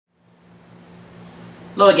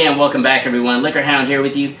Hello again, welcome back everyone. LiquorHound here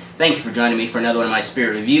with you. Thank you for joining me for another one of my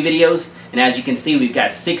spirit review videos. And as you can see, we've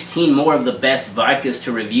got 16 more of the best vodkas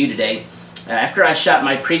to review today. After I shot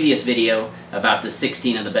my previous video about the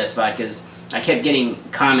 16 of the best vodkas, I kept getting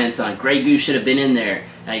comments on Grey Goose should have been in there.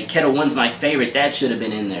 Ketel 1's my favorite, that should have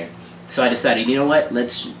been in there. So I decided, you know what,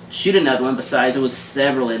 let's shoot another one. Besides, there was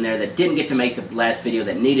several in there that didn't get to make the last video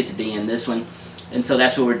that needed to be in this one. And so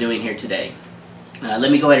that's what we're doing here today.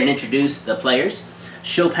 Let me go ahead and introduce the players.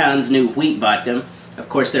 Chopin's new Wheat Vodka. Of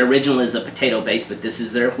course, their original is a potato base, but this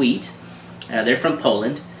is their wheat. They're from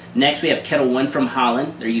Poland. Next, we have Ketel 1 from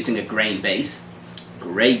Holland. They're using a grain base.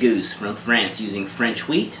 Grey Goose from France, using French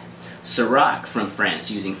wheat. Ciroc from France,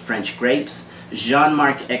 using French grapes. Jean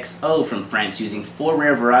Marc XO from France, using 4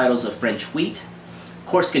 rare varietals of French wheat.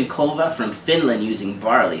 Koskenkorva from Finland, using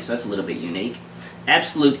barley, so that's a little bit unique.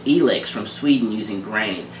 Absolut Elyx from Sweden, using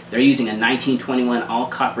grain. They're using a 1921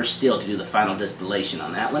 all-copper still to do the final distillation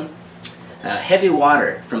on that one. Heavy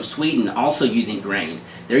Water from Sweden, also using grain.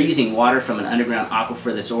 They're using water from an underground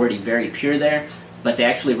aquifer that's already very pure there, but they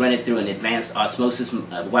actually run it through an advanced osmosis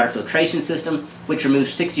water filtration system, which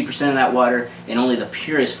removes 60% of that water, and only the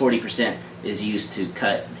purest 40% is used to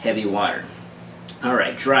cut heavy water.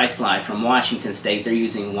 Alright, Dry Fly from Washington State, they're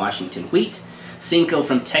using Washington wheat. Cinco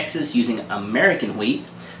from Texas, using American wheat.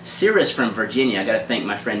 Cirrus from Virginia. I got to thank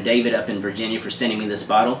my friend David up in Virginia for sending me this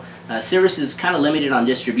bottle. Cirrus is kind of limited on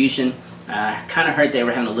distribution. Kind of heard they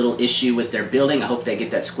were having a little issue with their building. I hope they get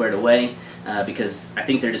that squared away because I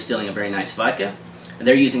think they're distilling a very nice vodka.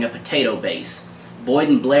 They're using a potato base.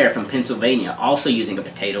 Boyd Blair from Pennsylvania, also using a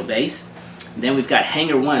potato base. Then we've got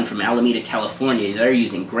Hangar 1 from Alameda, California. They're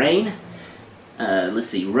using grain. Let's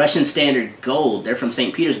see, Russian Standard Gold. They're from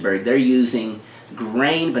St. Petersburg. They're using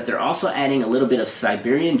grain, but they're also adding a little bit of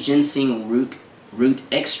Siberian ginseng root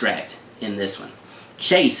extract in this one.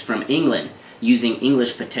 Chase from England, using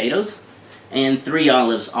English potatoes. And 3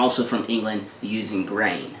 Olives, also from England, using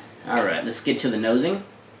grain. Alright, let's get to the nosing.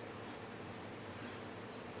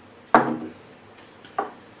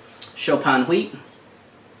 Chopin wheat.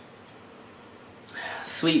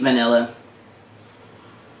 Sweet vanilla.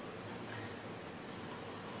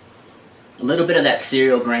 A little bit of that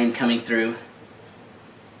cereal grain coming through.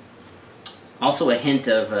 Also a hint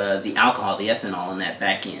of the alcohol, the ethanol in that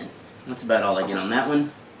back end. That's about all I get on that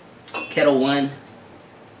one. Ketel 1.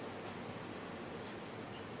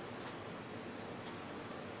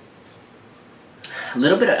 A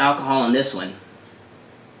little bit of alcohol on this one.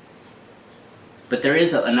 But there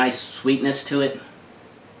is a nice sweetness to it.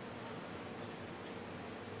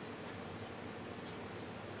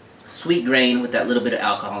 Sweet grain with that little bit of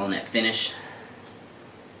alcohol in that finish.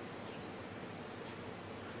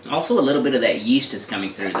 Also a little bit of that yeast is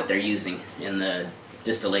coming through that they're using in the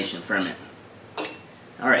distillation ferment.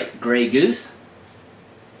 Alright, Grey Goose.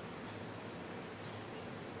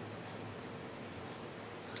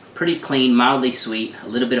 Pretty clean, mildly sweet. A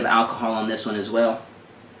little bit of alcohol on this one as well.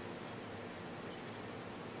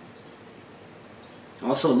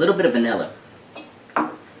 Also a little bit of vanilla.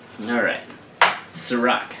 Alright,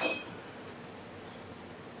 Ciroc.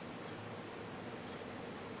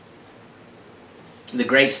 The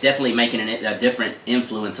grapes definitely making a different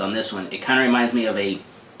influence on this one. It kind of reminds me of a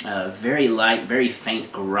very light, very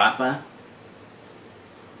faint grappa,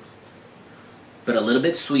 but a little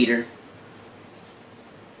bit sweeter,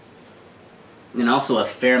 and also a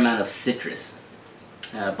fair amount of citrus,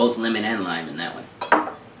 both lemon and lime in that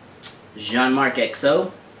one. Jean Marc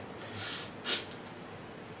XO.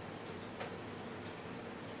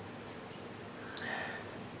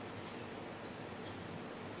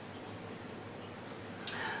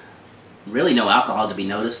 Really no alcohol to be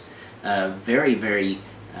noticed. Very, very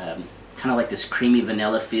kind of like this creamy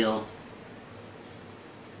vanilla feel.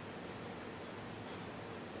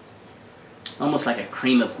 Almost like a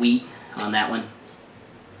cream of wheat on that one.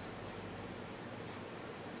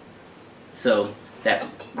 So that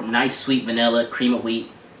nice sweet vanilla, cream of wheat,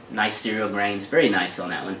 nice cereal grains. Very nice on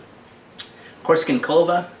that one.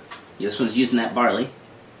 Koskenkorva. This one's using that barley.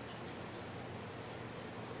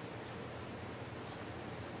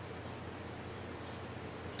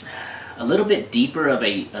 A little bit deeper of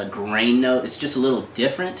a grain note. It's just a little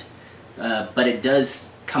different, but it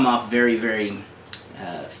does come off very, very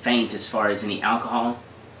faint as far as any alcohol.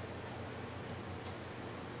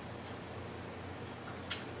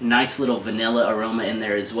 Nice little vanilla aroma in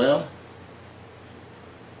there as well.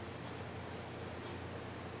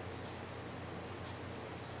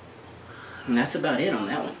 And that's about it on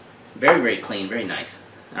that one. Very, very clean, very nice.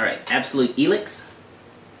 Alright, Absolut Elyx.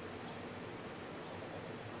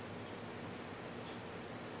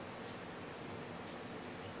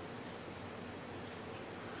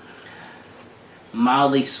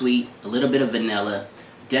 Mildly sweet, a little bit of vanilla,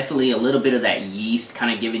 definitely a little bit of that yeast,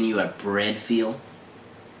 kind of giving you a bread feel.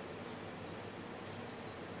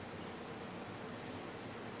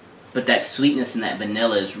 But that sweetness and that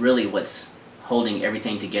vanilla is really what's holding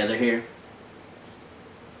everything together here.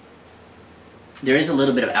 There is a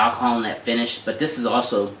little bit of alcohol in that finish, but this is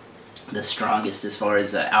also the strongest as far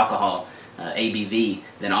as alcohol ABV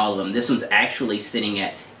than all of them. This one's actually sitting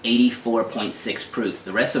at 84.6 proof.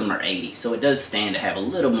 The rest of them are 80, so it does stand to have a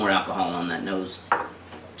little more alcohol on that nose.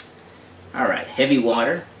 Alright, heavy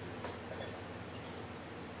water.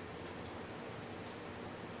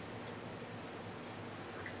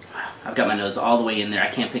 I've got my nose all the way in there. I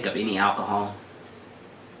can't pick up any alcohol.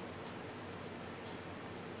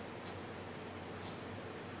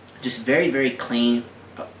 Just very, very clean.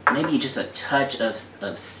 Maybe just a touch of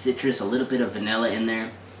citrus, a little bit of vanilla in there.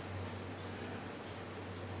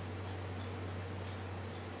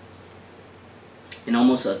 And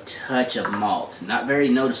almost a touch of malt. Not very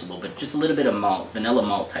noticeable, but just a little bit of malt, vanilla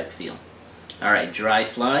malt type feel. Alright, dry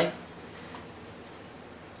fly.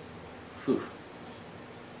 Whew.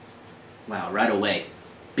 Wow, right away.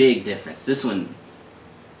 Big difference. This one,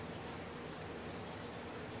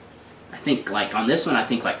 I think like on this one, I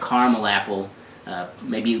think like caramel apple,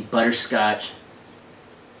 maybe butterscotch,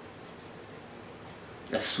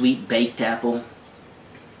 a sweet baked apple.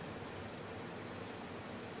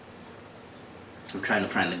 I'm trying to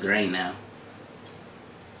find the grain now.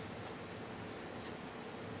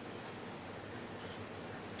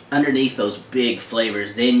 Underneath those big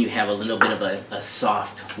flavors, then you have a little bit of a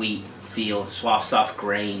soft wheat feel, soft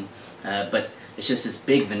grain, but it's just this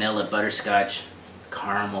big vanilla, butterscotch,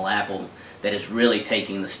 caramel apple that is really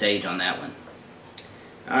taking the stage on that one.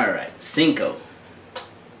 Alright, Cinco.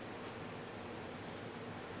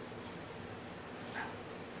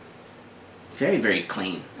 Very, very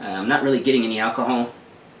clean. I'm not really getting any alcohol.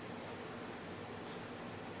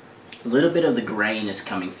 A little bit of the grain is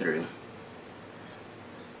coming through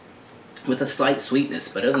with a slight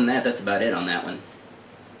sweetness, but other than that, that's about it on that one.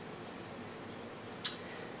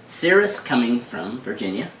 Cirrus coming from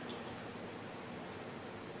Virginia.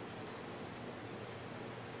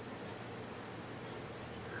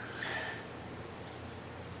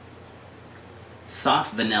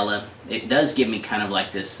 Soft vanilla. It does give me kind of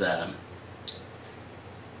like this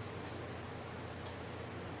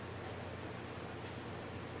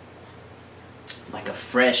like a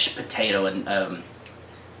fresh potato, and I don't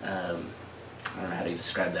know how to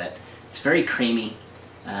describe that. It's very creamy,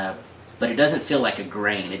 but it doesn't feel like a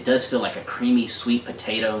grain. It does feel like a creamy sweet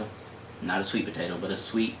potato. Not a sweet potato, but a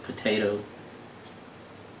sweet potato.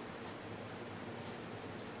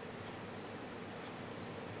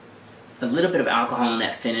 A little bit of alcohol in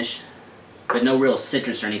that finish, but no real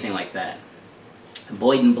citrus or anything like that.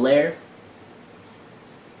 Boyd and Blair.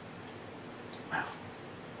 Wow.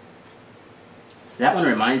 That one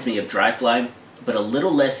reminds me of Dry Fly, but a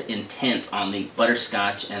little less intense on the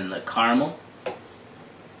butterscotch and the caramel.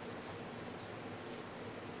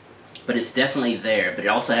 But it's definitely there, but it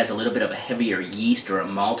also has a little bit of a heavier yeast or a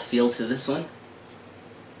malt feel to this one.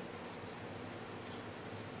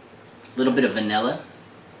 A little bit of vanilla.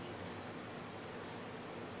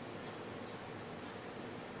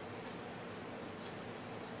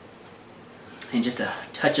 And just a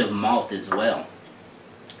touch of malt as well.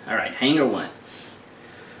 Alright, hanger one.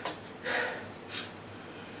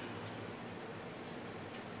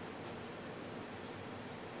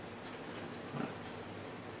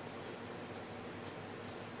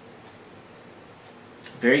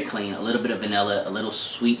 Very clean, a little bit of vanilla, a little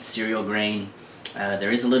sweet cereal grain.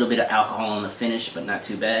 There is a little bit of alcohol on the finish, but not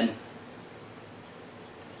too bad.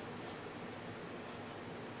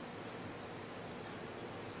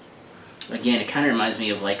 Again, it kind of reminds me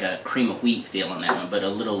of like a cream of wheat feel on that one, but a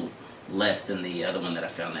little less than the other one that I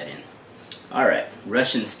found that in. Alright,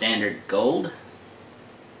 Russian Standard Gold.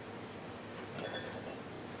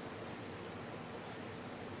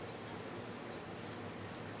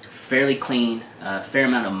 Fairly clean, fair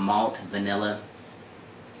amount of malt, vanilla.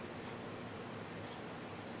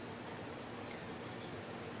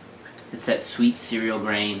 It's that sweet cereal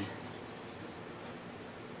grain.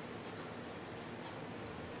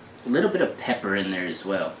 A little bit of pepper in there as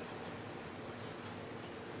well.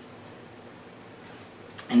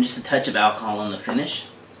 And just a touch of alcohol on the finish.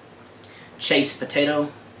 Chased potato.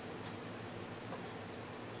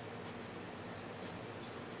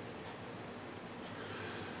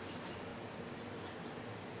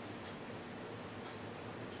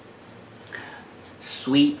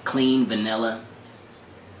 Sweet, clean vanilla.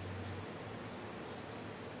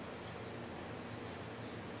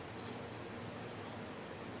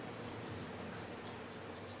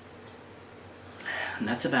 And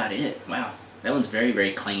that's about it. Wow, that one's very,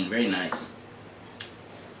 very clean, very nice.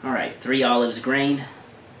 All right, 3 olives grain.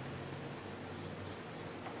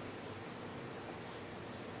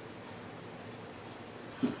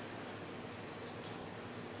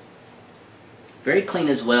 Very clean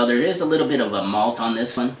as well. There is a little bit of a malt on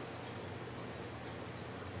this one.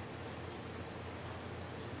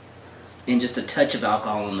 And just a touch of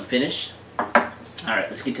alcohol on the finish. Alright,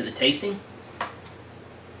 let's get to the tasting.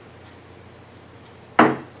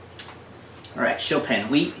 Alright, Chopin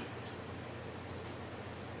wheat.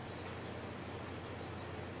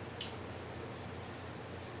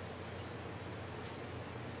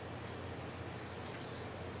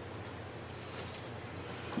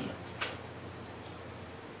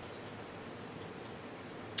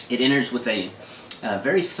 It enters with a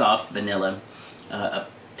very soft vanilla. A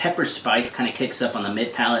pepper spice kind of kicks up on the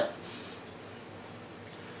mid palate.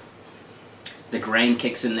 The grain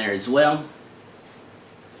kicks in there as well.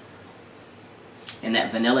 And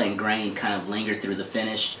that vanilla and grain kind of linger through the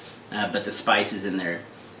finish, but the spice is in there.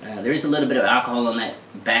 There is a little bit of alcohol on that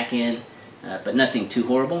back end, but nothing too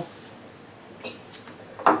horrible.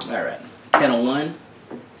 Alright, Ketel 1.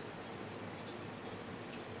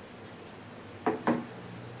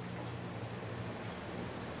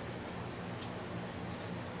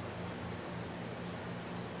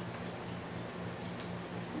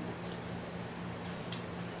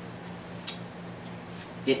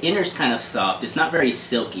 It enters kind of soft. It's not very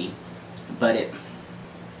silky, but it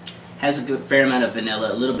has a good fair amount of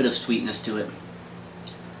vanilla, a little bit of sweetness to it.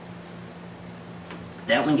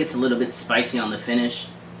 That one gets a little bit spicy on the finish.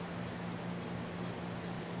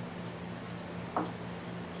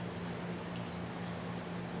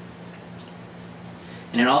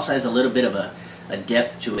 And it also has a little bit of a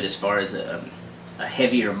depth to it as far as a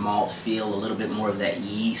heavier malt feel, a little bit more of that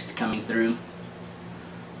yeast coming through.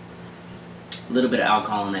 A little bit of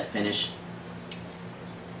alcohol in that finish.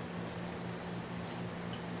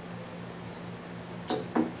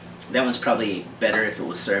 That one's probably better if it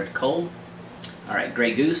was served cold. Alright,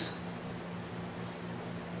 Grey Goose.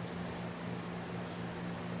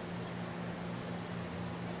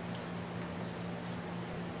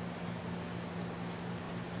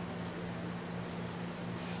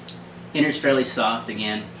 Enters fairly soft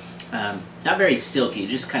again. Not very silky, it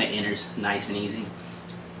just kind of enters nice and easy.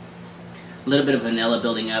 A little bit of vanilla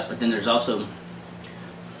building up, but then there's also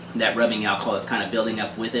that rubbing alcohol that's kind of building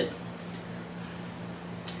up with it.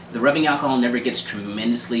 The rubbing alcohol never gets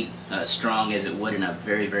tremendously strong as it would in a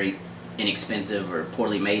very, very inexpensive or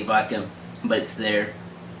poorly made vodka, but it's there.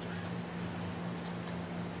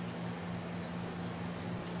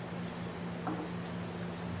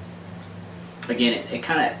 Again, it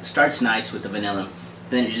kind of starts nice with the vanilla,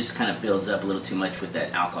 then it just kind of builds up a little too much with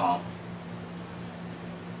that alcohol.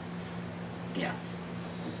 Yeah.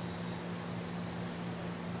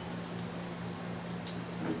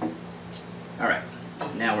 Alright,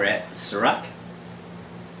 now we're at Ciroc.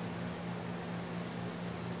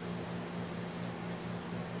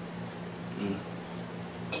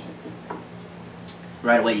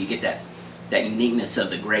 Right away you get that uniqueness of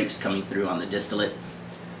the grapes coming through on the distillate.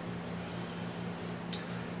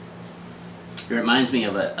 It reminds me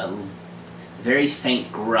of a very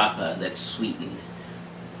faint grappa that's sweetened.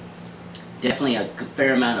 Definitely a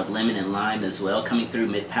fair amount of lemon and lime as well coming through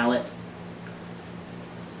mid-palate.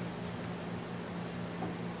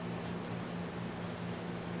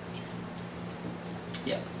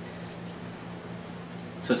 Yeah.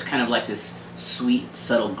 So it's kind of like this sweet,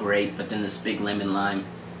 subtle grape, but then this big lemon lime.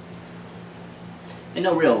 And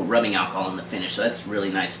no real rubbing alcohol in the finish, so that's really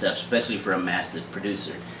nice stuff, especially for a massive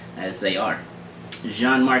producer, as they are.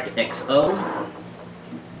 Jean Marc XO.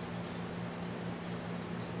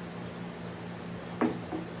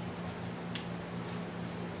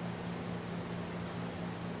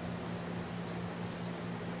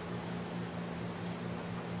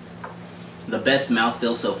 The best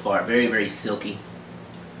mouthfeel so far. Very, very silky.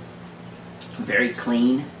 Very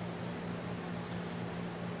clean.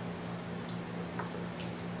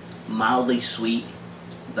 Mildly sweet,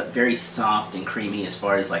 but very soft and creamy as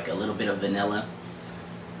far as like a little bit of vanilla.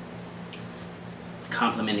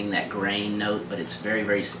 Complementing that grain note, but it's very,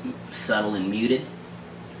 very subtle and muted.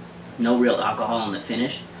 No real alcohol in the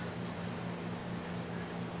finish.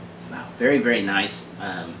 Wow, very, very nice.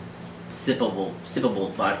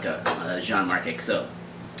 Sippable vodka, Jean Marc XO.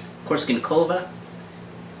 Koskenkorva.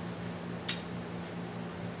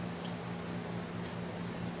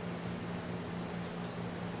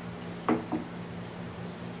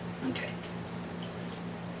 Okay.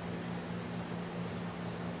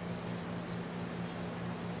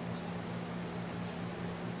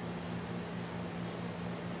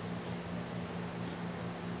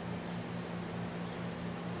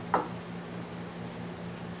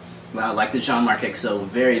 Wow, like the Jean Marc XO,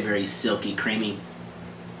 very, very silky, creamy.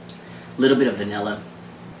 A little bit of vanilla.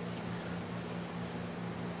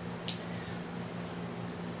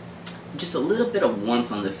 Just a little bit of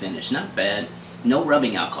warmth on the finish, not bad. No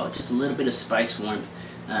rubbing alcohol, just a little bit of spice warmth.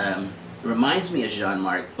 Reminds me of Jean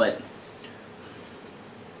Marc, but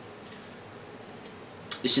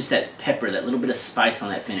it's just that pepper, that little bit of spice on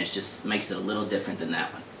that finish just makes it a little different than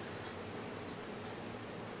that one.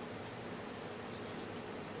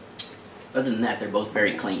 Other than that, they're both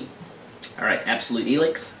very clean. Alright, Absolut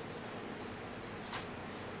Elyx.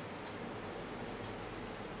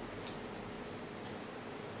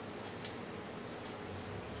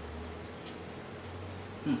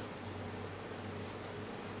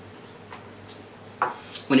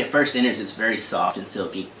 When it first enters, it's very soft and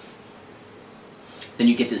silky. Then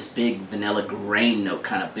you get this big vanilla grain note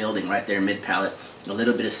kind of building right there mid-palate. A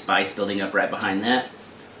little bit of spice building up right behind that.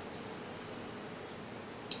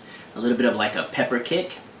 A little bit of like a pepper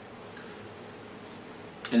kick.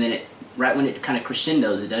 And then right when it kind of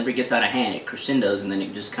crescendos, it never gets out of hand, it crescendos, and then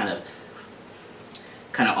it just kind of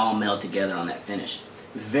all meld together on that finish.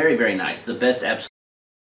 Very, very nice. The best Absolut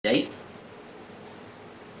date.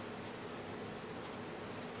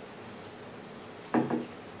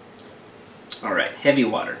 Alright, heavy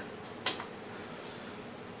water.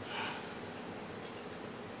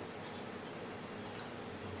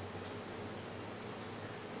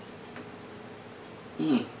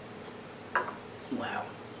 Wow.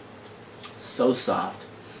 So soft.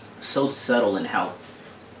 So subtle in how...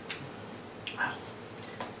 Wow.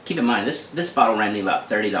 Keep in mind, this bottle ran me about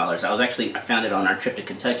 $30. I found it on our trip to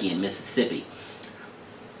Kentucky and Mississippi.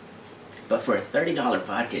 But for a $30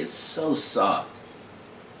 vodka, it's so soft.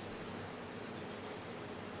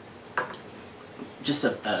 Just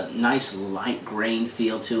a nice light grain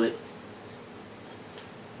feel to it.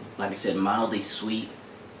 Like I said, mildly sweet,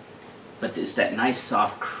 but there's that nice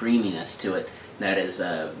soft creaminess to it that is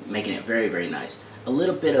making it very, very nice. A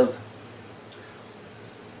little bit of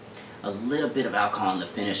alcohol in the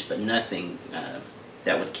finish, but nothing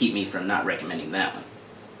that would keep me from not recommending that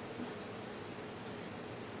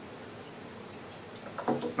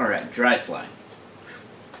one. All right, dry fly.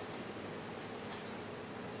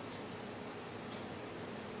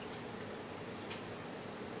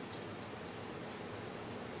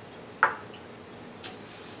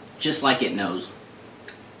 Just like it knows.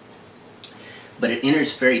 But it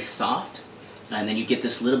enters very soft, and then you get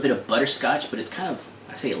this little bit of butterscotch, but it's kind of,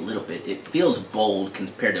 I say a little bit, it feels bold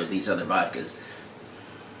compared to these other vodkas.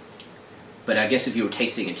 But I guess if you were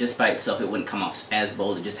tasting it just by itself, it wouldn't come off as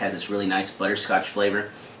bold. It just has this really nice butterscotch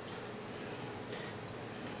flavor.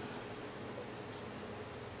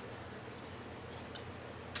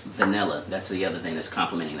 Vanilla, that's the other thing that's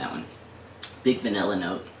complementing that one. Big vanilla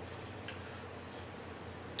note.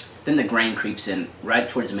 Then the grain creeps in right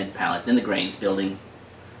towards mid-palate. Then the grain's building.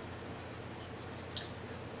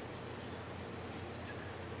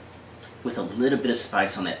 With a little bit of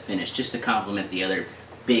spice on that finish, just to complement the other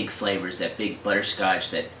big flavors, that big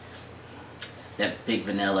butterscotch, that big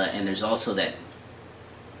vanilla, and there's also that,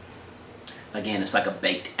 again, it's like a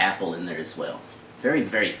baked apple in there as well. Very,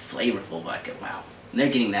 very flavorful vodka. Wow. And they're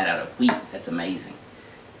getting that out of wheat. That's amazing.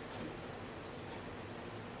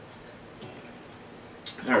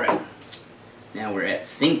 Alright, now we're at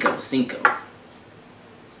Cinco.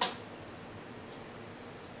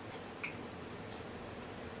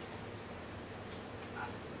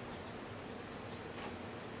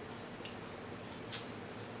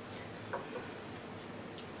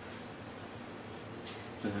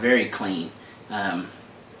 Very clean.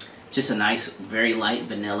 Just a nice, very light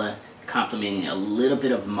vanilla, complementing a little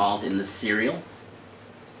bit of malt in the cereal.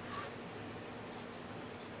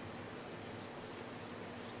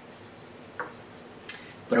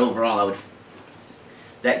 But overall,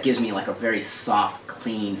 that gives me like a very soft,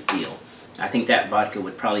 clean feel. I think that vodka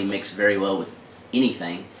would probably mix very well with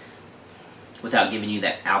anything without giving you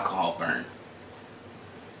that alcohol burn.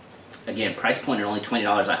 Again, price point at only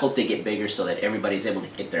 $20. I hope they get bigger so that everybody's able to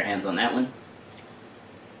get their hands on that one.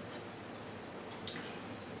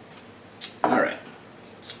 Alright.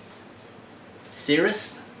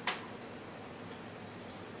 Cirrus.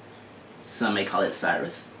 Some may call it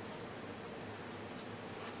Cirrus.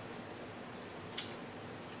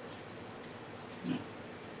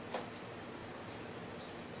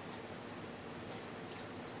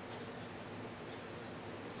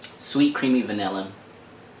 Sweet, creamy vanilla.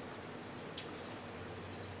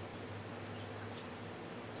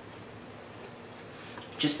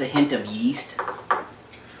 Just a hint of yeast.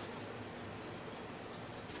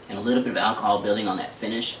 And a little bit of alcohol building on that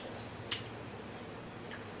finish.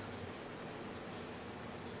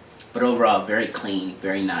 but overall very clean,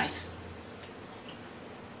 very nice.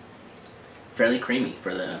 Fairly creamy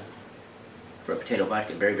for a potato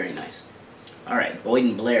vodka. Very, very nice. Alright, Boyd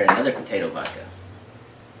and Blair, another potato vodka.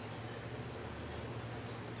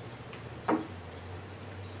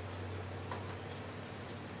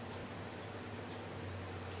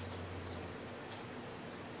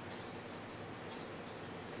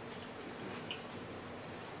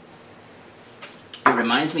 It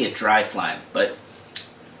reminds me of Dry Fly, but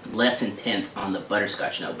less intense on the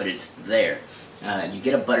butterscotch note, but it's there. You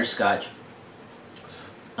get a butterscotch,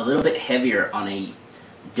 a little bit heavier on a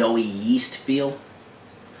doughy yeast feel.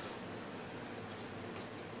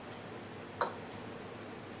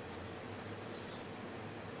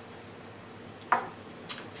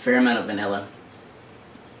 Fair amount of vanilla.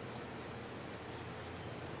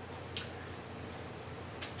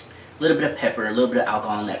 A little bit of pepper, a little bit of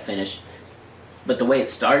alcohol in that finish. But the way it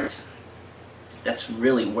starts, that's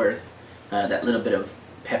really worth that little bit of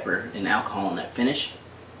pepper and alcohol in that finish.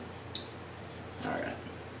 Alright.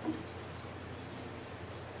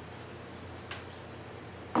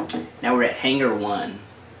 Now we're at Hanger 1.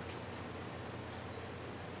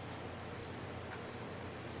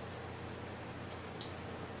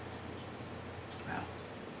 Wow.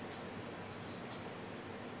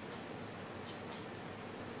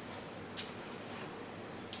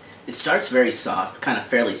 It starts very soft, kind of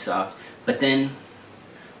fairly soft, but then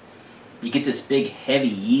you get this big heavy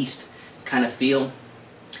yeast kind of feel,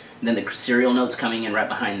 and then the cereal notes coming in right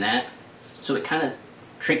behind that. So it kind of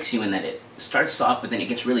tricks you in that it starts soft, but then it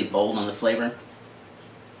gets really bold on the flavor.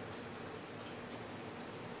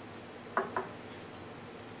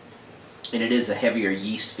 And it is a heavier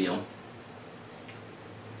yeast feel.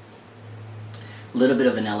 A little bit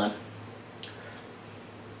of vanilla.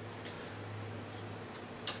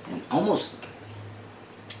 And almost,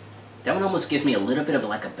 that one almost gives me a little bit of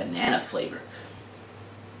like a banana flavor.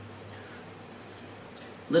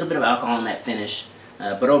 A little bit of alcohol in that finish,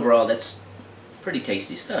 but overall that's pretty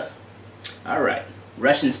tasty stuff. Alright,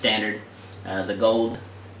 Russian Standard, the gold.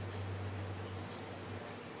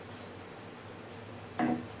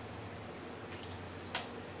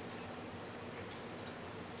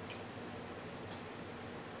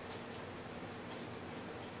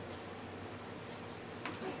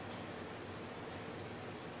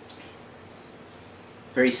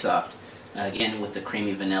 Very soft, again with the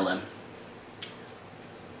creamy vanilla.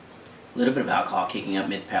 A little bit of alcohol kicking up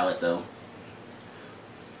mid-palate though.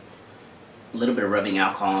 A little bit of rubbing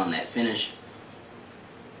alcohol on that finish.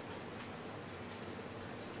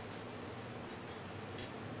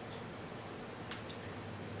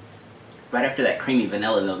 Right after that creamy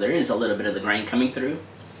vanilla though, there is a little bit of the grain coming through.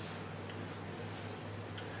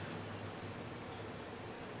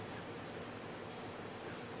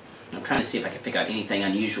 I'm trying to see if I can pick out anything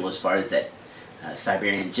unusual as far as that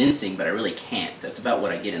Siberian ginseng, but I really can't. That's about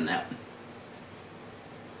what I get in that one.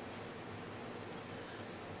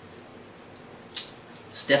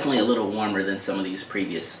 It's definitely a little warmer than some of these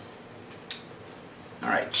previous.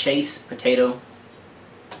 Alright, Chase Potato.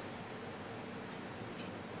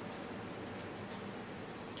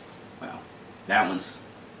 Wow, that one's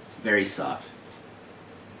very soft.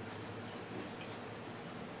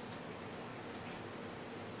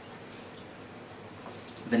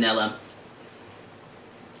 Vanilla.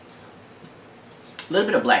 A little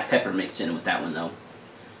bit of black pepper mixed in with that one though.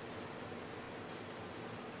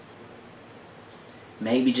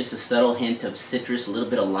 Maybe just a subtle hint of citrus, a little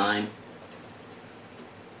bit of lime.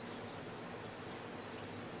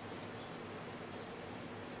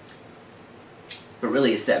 But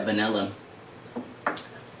really it's that vanilla,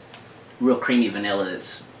 real creamy vanilla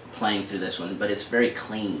that's playing through this one, but it's very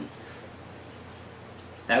clean.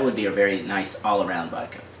 That would be a very nice all-around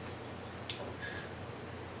vodka.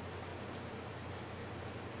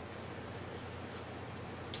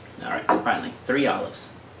 Alright, finally, 3 olives.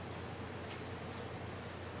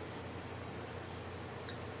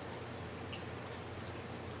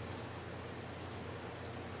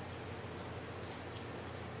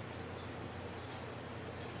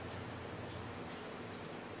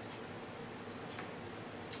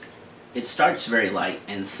 It starts very light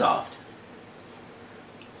and soft.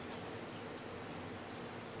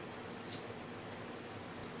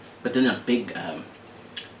 But then a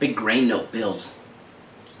big grain note builds.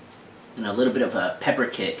 And a little bit of a pepper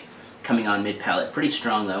kick coming on mid-palate. Pretty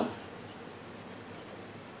strong though.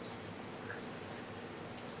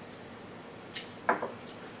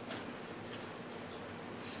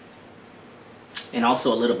 And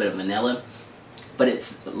also a little bit of vanilla.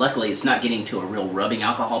 But luckily it's not getting to a real rubbing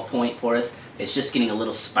alcohol point for us. It's just getting a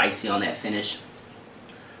little spicy on that finish.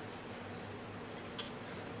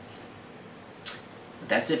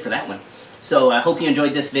 that's it for that one. So I hope you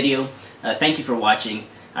enjoyed this video. Thank you for watching.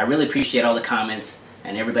 I really appreciate all the comments,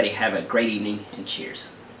 and everybody have a great evening, and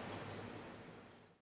cheers.